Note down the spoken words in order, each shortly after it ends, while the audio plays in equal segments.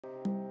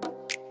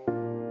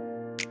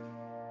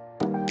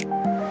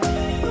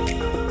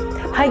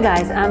Hi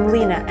guys, I'm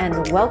Lena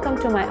and welcome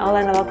to my all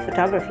analog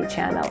photography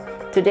channel.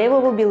 Today we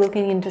will be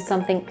looking into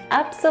something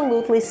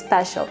absolutely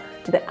special,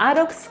 the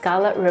Adox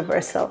Scala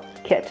Reversal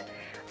kit.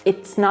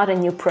 It's not a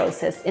new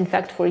process. In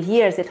fact, for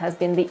years it has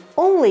been the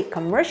only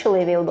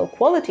commercially available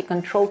quality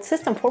controlled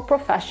system for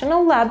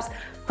professional labs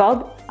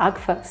called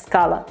Adox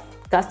Scala.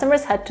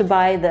 Customers had to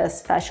buy the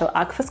special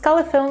Adox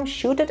Scala film,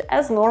 shoot it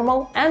as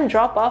normal and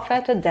drop off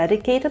at a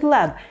dedicated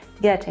lab,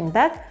 getting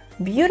back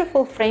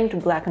beautiful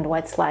framed black and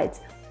white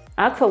slides.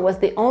 Agfa was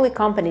the only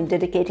company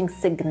dedicating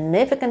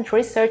significant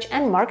research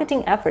and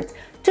marketing efforts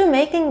to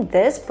making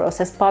this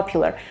process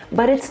popular.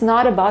 But it's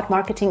not about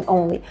marketing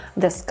only.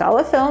 The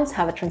Scala films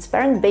have a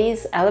transparent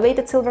base,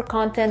 elevated silver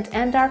content,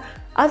 and are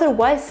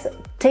otherwise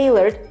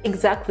tailored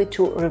exactly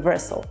to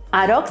reversal.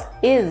 Adox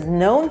is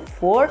known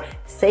for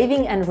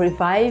saving and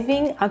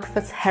reviving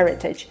Agfa's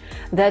heritage.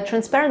 The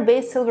transparent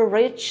base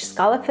silver-rich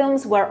Scala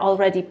films were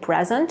already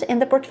present in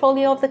the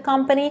portfolio of the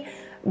company,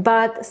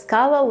 but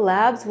Scala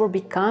labs were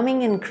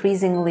becoming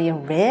increasingly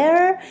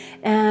rare,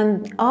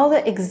 and all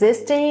the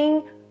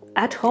existing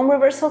at-home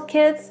reversal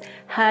kits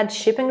had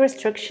shipping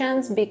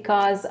restrictions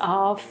because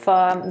of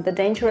the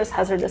dangerous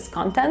hazardous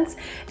contents,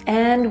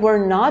 and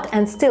were not,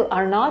 and still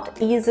are not,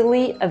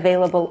 easily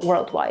available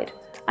worldwide.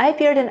 I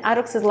appeared in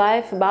Adox's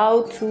life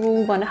about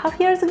 2.5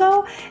 years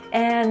ago,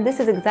 and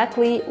this is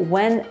exactly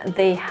when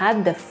they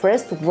had the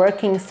first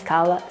working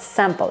Scala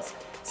samples.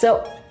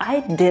 So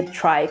I did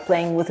try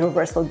playing with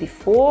reversal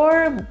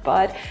before,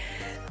 but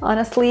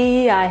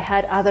honestly, I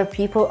had other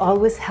people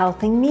always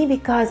helping me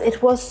because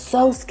it was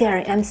so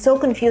scary and so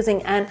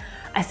confusing, and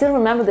I still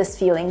remember this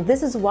feeling.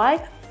 This is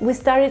why we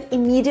started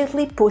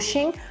immediately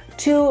pushing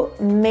to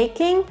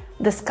making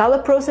the Scala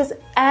process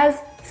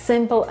as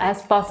simple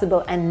as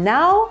possible, and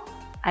now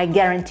I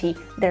guarantee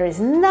there is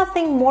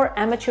nothing more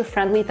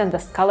amateur-friendly than the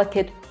Scala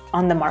kit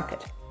on the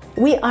market.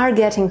 We are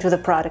getting to the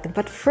product,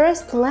 but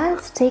first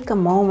let's take a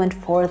moment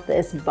for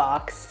this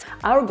box.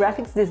 Our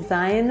graphics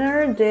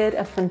designer did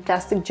a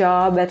fantastic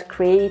job at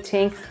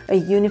creating a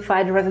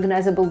unified,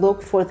 recognizable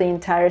look for the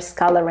entire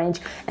Scala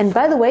range. And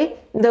by the way,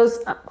 those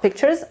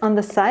pictures on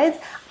the sides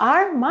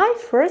are my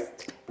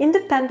first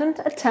independent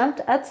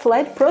attempt at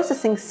slide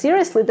processing.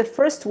 Seriously, the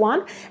first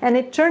one, and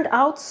it turned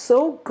out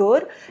so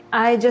good.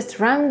 I just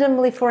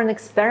randomly, for an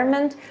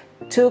experiment,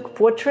 took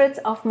portraits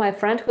of my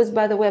friend, who's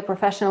by the way a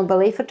professional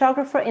ballet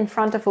photographer, in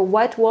front of a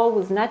white wall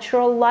with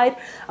natural light.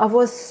 I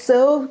was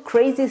so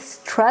crazy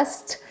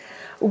stressed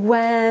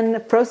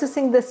when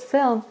processing this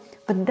film,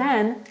 but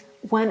then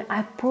when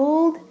I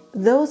pulled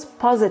those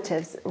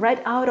positives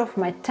right out of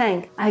my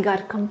tank, I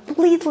got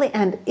completely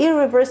and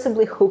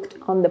irreversibly hooked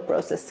on the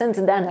process. Since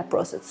then I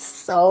processed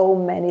so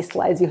many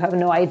slides, you have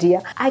no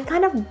idea. I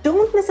kind of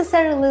don't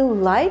necessarily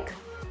like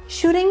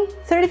shooting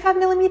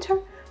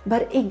 35mm,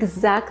 but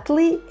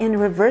exactly in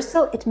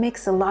reversal it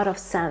makes a lot of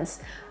sense.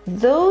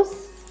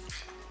 Those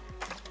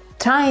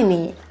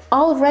tiny,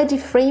 already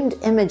framed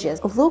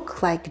images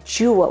look like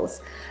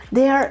jewels.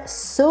 They are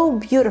so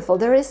beautiful.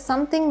 There is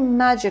something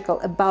magical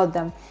about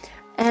them,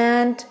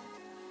 and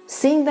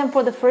seeing them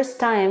for the first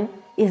time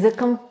is a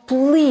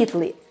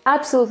completely,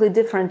 absolutely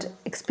different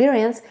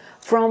experience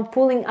from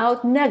pulling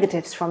out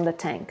negatives from the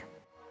tank.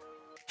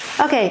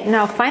 Okay,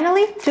 now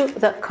finally to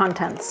the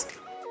contents.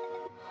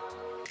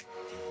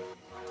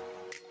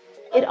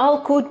 It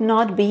all could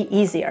not be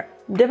easier.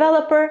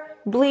 Developer,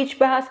 bleach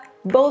bath,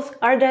 both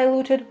are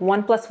diluted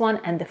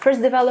 1+1, and the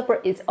first developer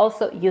is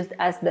also used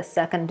as the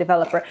second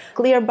developer.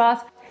 Clear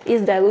bath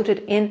is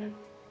diluted in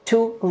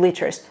 2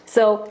 liters.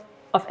 So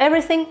of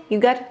everything, you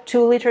get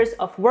 2 liters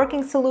of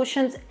working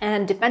solutions,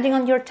 and depending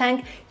on your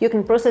tank, you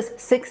can process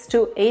 6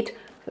 to 8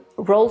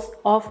 rolls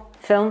of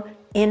film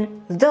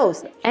in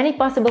those. Any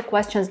possible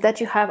questions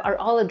that you have are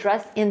all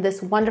addressed in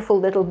this wonderful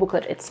little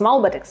booklet. It's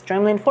small but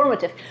extremely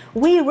informative.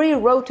 We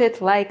rewrote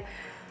it like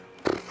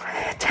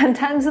 10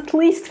 times at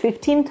least,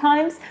 15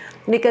 times,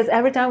 because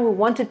every time we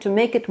wanted to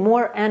make it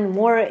more and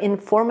more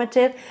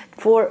informative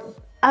for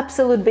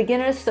absolute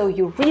beginners. So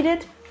you read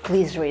it,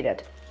 please read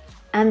it,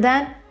 and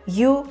then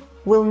you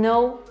will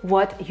know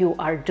what you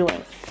are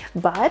doing.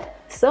 But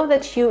so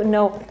that you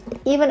know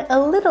even a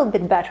little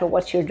bit better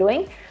what you're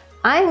doing,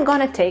 I'm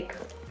gonna take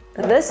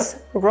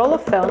this roll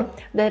of film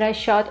that I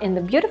shot in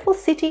the beautiful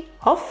city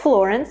of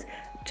Florence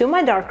to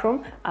my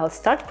darkroom. I'll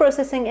start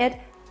processing it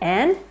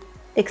and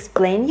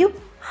explain you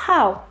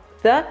how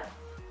the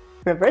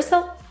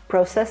reversal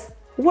process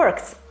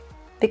works,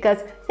 because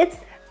it's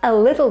a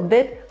little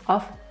bit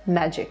of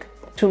magic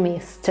to me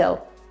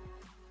still.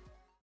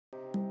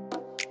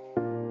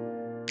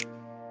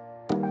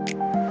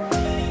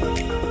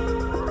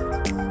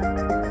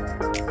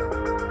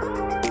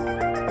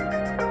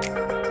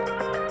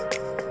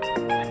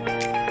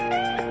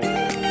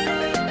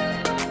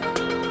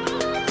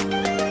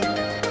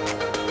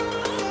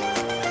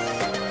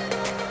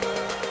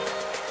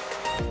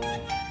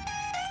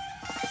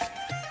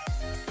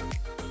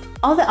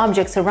 All the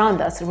objects around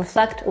us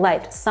reflect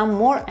light, some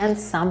more and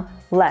some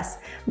less.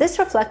 This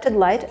reflected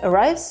light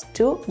arrives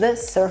to the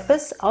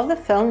surface of the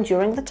film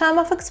during the time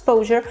of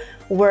exposure,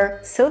 where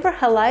silver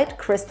halide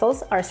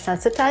crystals are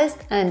sensitized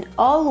and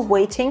all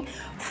waiting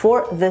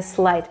for this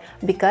light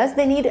because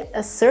they need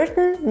a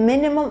certain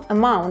minimum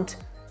amount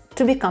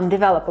to become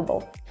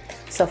developable.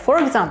 So, for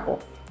example,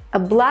 a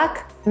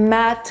black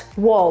matte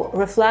wall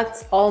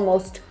reflects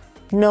almost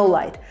no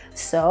light.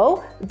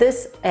 So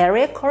this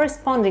area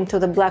corresponding to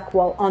the black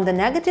wall on the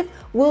negative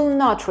will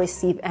not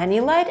receive any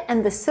light,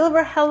 and the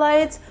silver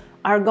halides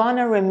are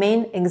gonna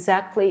remain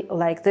exactly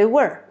like they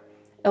were.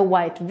 A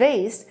white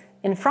vase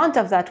in front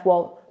of that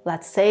wall,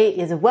 let's say,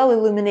 is well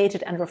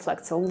illuminated and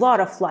reflects a lot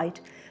of light.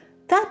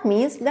 That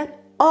means that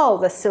all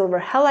the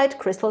silver halide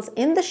crystals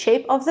in the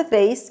shape of the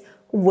vase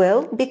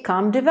will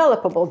become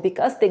developable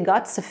because they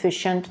got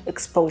sufficient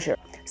exposure.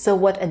 So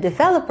what a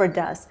developer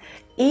does,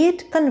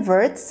 it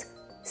converts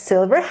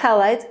silver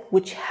halides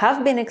which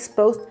have been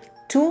exposed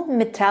to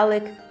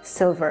metallic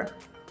silver.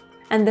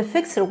 And the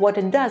fixer, what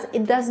it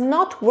does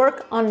not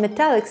work on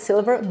metallic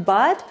silver,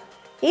 but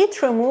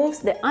it removes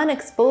the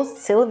unexposed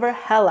silver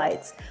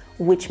halides,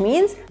 which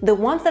means the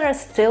ones that are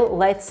still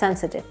light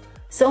sensitive.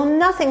 So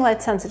nothing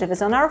light sensitive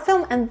is on our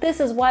film, and this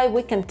is why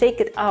we can take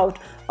it out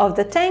of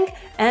the tank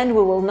and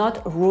we will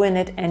not ruin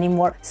it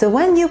anymore. So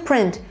when you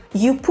print,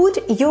 you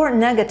put your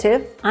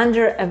negative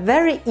under a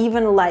very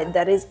even light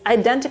that is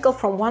identical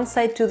from one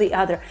side to the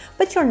other,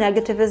 but your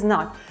negative is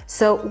not.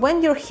 So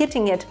when you're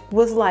hitting it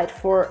with light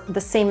for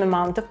the same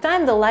amount of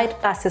time, the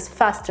light passes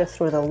faster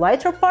through the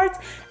lighter parts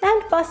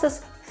and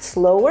passes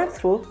slower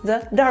through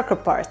the darker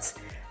parts.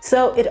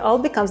 So it all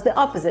becomes the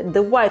opposite.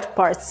 The white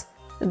parts,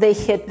 they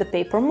hit the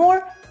paper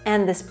more,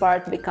 and this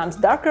part becomes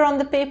darker on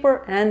the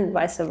paper, and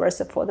vice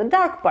versa for the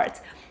dark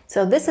parts.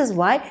 So this is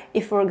why,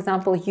 if for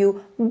example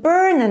you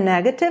burn a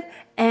negative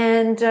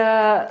and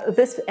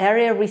this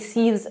area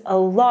receives a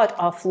lot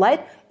of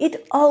light,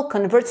 it all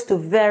converts to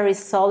very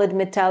solid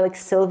metallic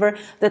silver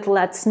that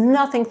lets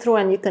nothing through,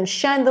 and you can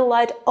shine the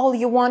light all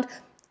you want.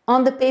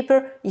 On the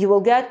paper, you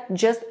will get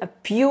just a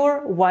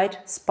pure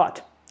white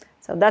spot.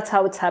 So that's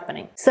how it's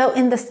happening. So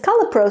in the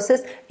Scala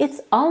process,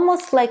 it's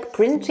almost like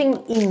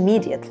printing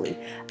immediately.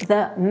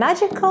 The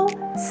magical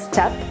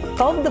step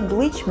called the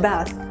bleach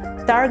bath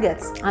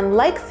targets,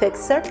 unlike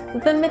fixer,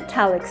 the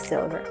metallic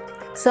silver.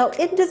 So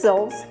it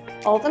dissolves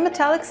all the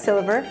metallic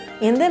silver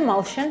in the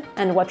emulsion,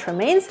 and what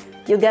remains,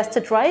 you guessed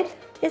it right,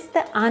 is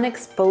the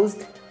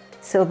unexposed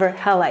silver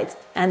halides,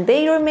 and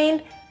they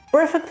remain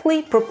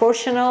perfectly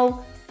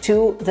proportional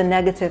to the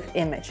negative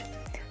image.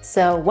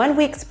 So when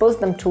we expose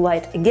them to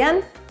light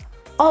again,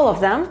 all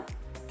of them,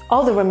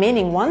 all the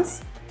remaining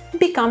ones,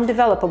 become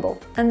developable.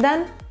 And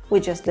then we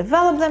just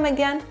develop them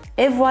again,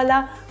 et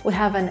voila, we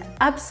have an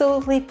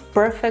absolutely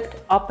perfect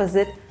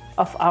opposite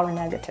of our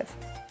negative.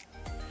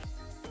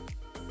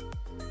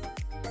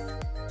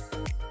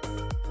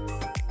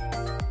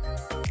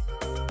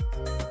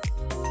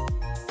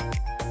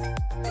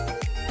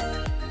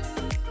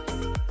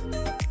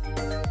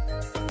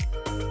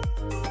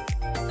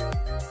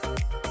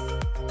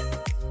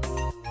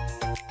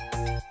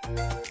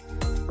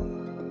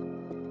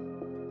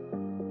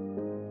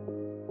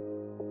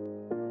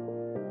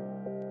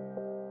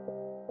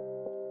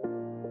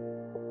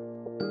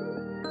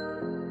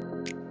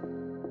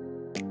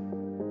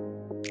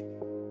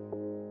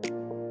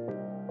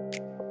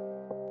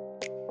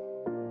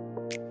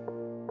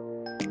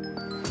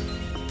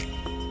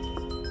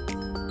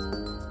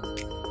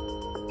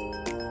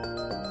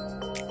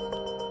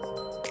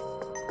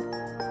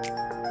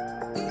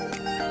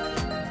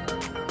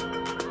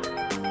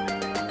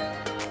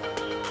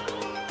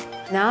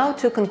 Now,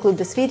 to conclude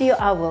this video,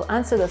 I will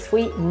answer the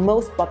 3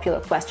 most popular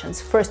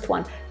questions. First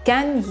one,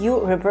 can you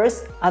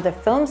reverse other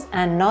films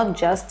and not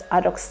just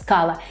Adox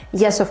Scala?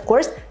 Yes, of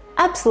course,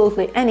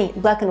 absolutely any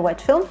black and white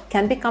film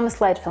can become a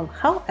slide film.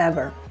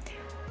 However,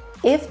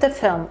 if the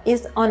film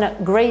is on a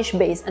grayish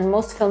base, and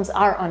most films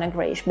are on a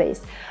grayish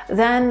base,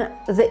 then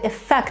the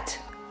effect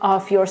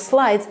of your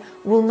slides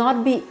will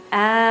not be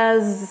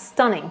as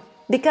stunning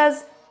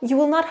because you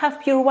will not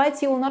have pure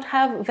whites, you will not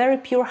have very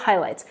pure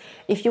highlights.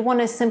 If you want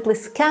to simply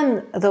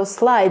scan those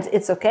slides,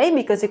 it's okay,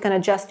 because you can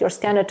adjust your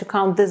scanner to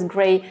count this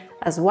gray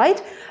as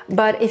white.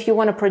 But if you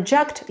want to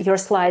project your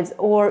slides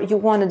or you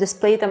want to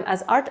display them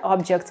as art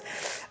objects,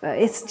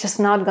 it's just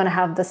not going to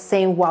have the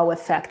same wow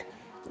effect.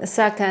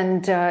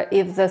 Second,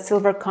 if the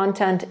silver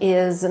content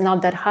is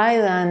not that high,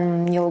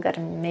 then you'll get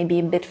maybe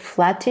a bit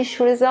flattish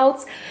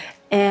results.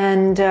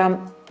 And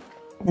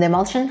the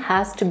emulsion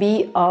has to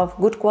be of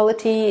good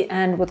quality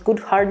and with good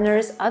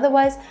hardeners,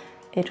 otherwise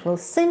it will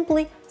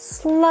simply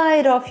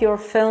slide off your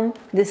film,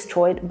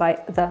 destroyed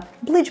by the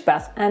bleach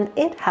bath, and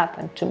it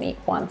happened to me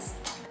once.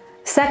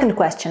 Second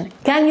question,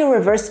 can you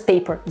reverse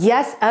paper?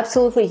 Yes,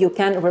 absolutely you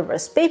can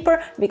reverse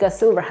paper, because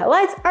silver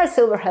halides are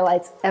silver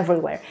halides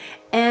everywhere.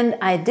 And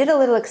I did a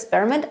little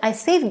experiment. I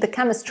saved the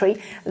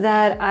chemistry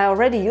that I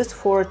already used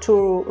for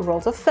 2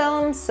 rolls of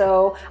film,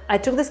 so I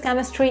took this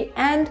chemistry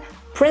and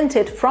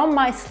printed from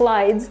my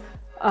slides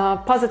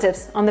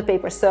positives on the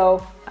paper.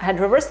 So I had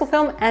reversal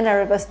film and I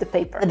reversed the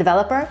paper. The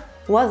developer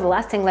was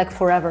lasting like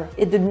forever.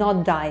 It did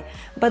not die.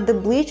 But the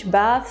bleach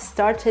bath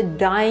started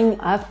dying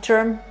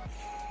after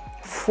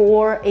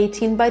 4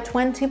 18 by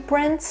 20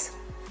 prints.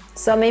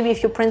 So maybe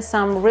if you print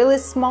some really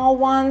small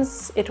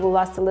ones, it will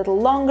last a little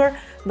longer.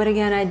 But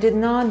again, I did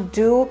not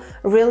do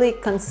really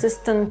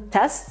consistent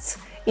tests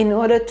in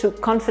order to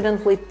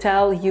confidently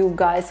tell you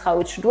guys how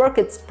it should work.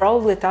 It's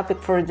probably a topic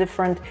for a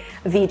different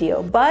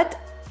video, but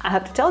I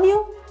have to tell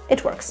you,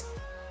 it works.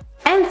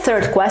 And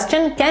third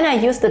question, can I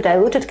use the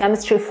diluted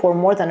chemistry for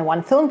more than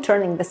one film,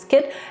 turning this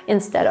kit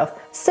instead of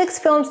 6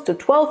 films to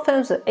 12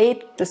 films or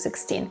 8 to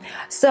 16?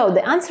 So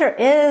the answer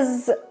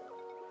is,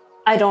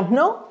 I don't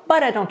know,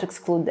 but I don't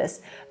exclude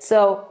this.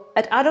 So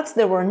at Adox,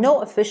 there were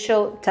no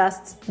official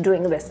tests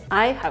doing this.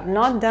 I have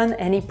not done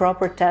any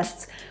proper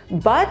tests,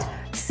 but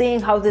seeing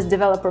how this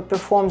developer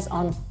performs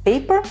on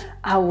paper,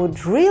 I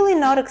would really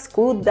not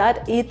exclude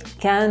that it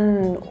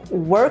can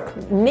work,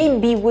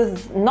 maybe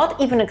with not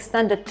even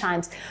extended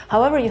times.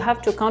 However, you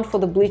have to account for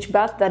the bleach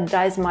bath that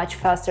dies much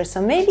faster.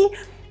 So maybe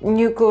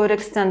you could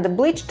extend the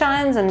bleach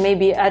times and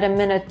maybe add a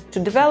minute to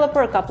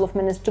developer, a couple of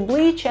minutes to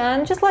bleach,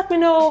 and just let me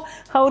know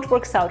how it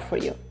works out for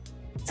you.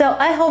 So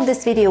I hope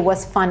this video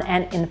was fun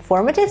and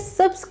informative.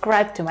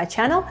 Subscribe to my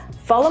channel,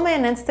 follow me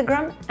on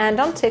Instagram and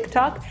on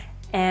TikTok,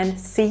 and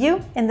see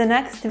you in the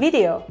next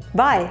video.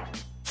 Bye!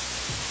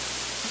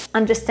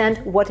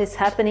 Understand what is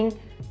happening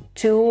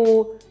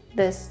to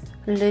this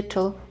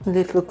little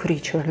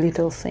creature,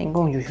 little thing.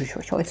 Oh,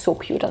 it's so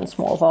cute and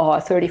small. Oh,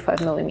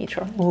 35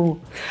 millimeter.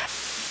 Ooh.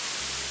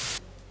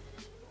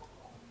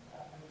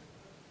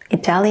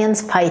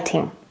 Italians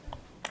fighting.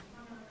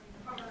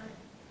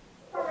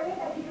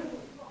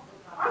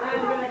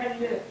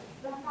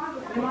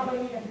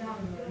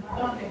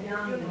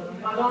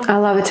 I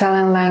love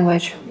Italian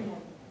language.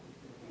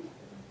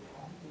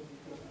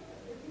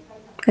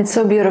 It's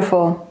so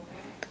beautiful,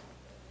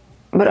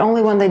 but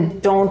only when they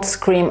don't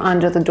scream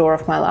under the door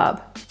of my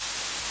lab.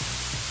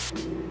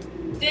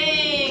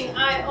 Dang,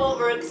 I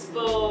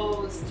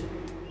overexposed.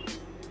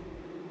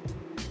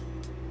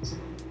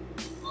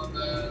 On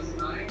the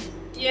side?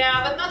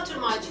 Yeah, but not too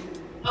much.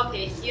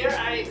 Okay, here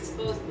I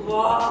exposed.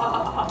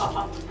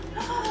 Wow!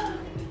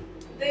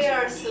 They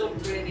are so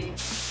pretty.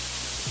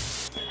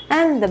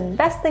 And the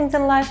best things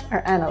in life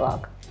are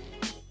analog.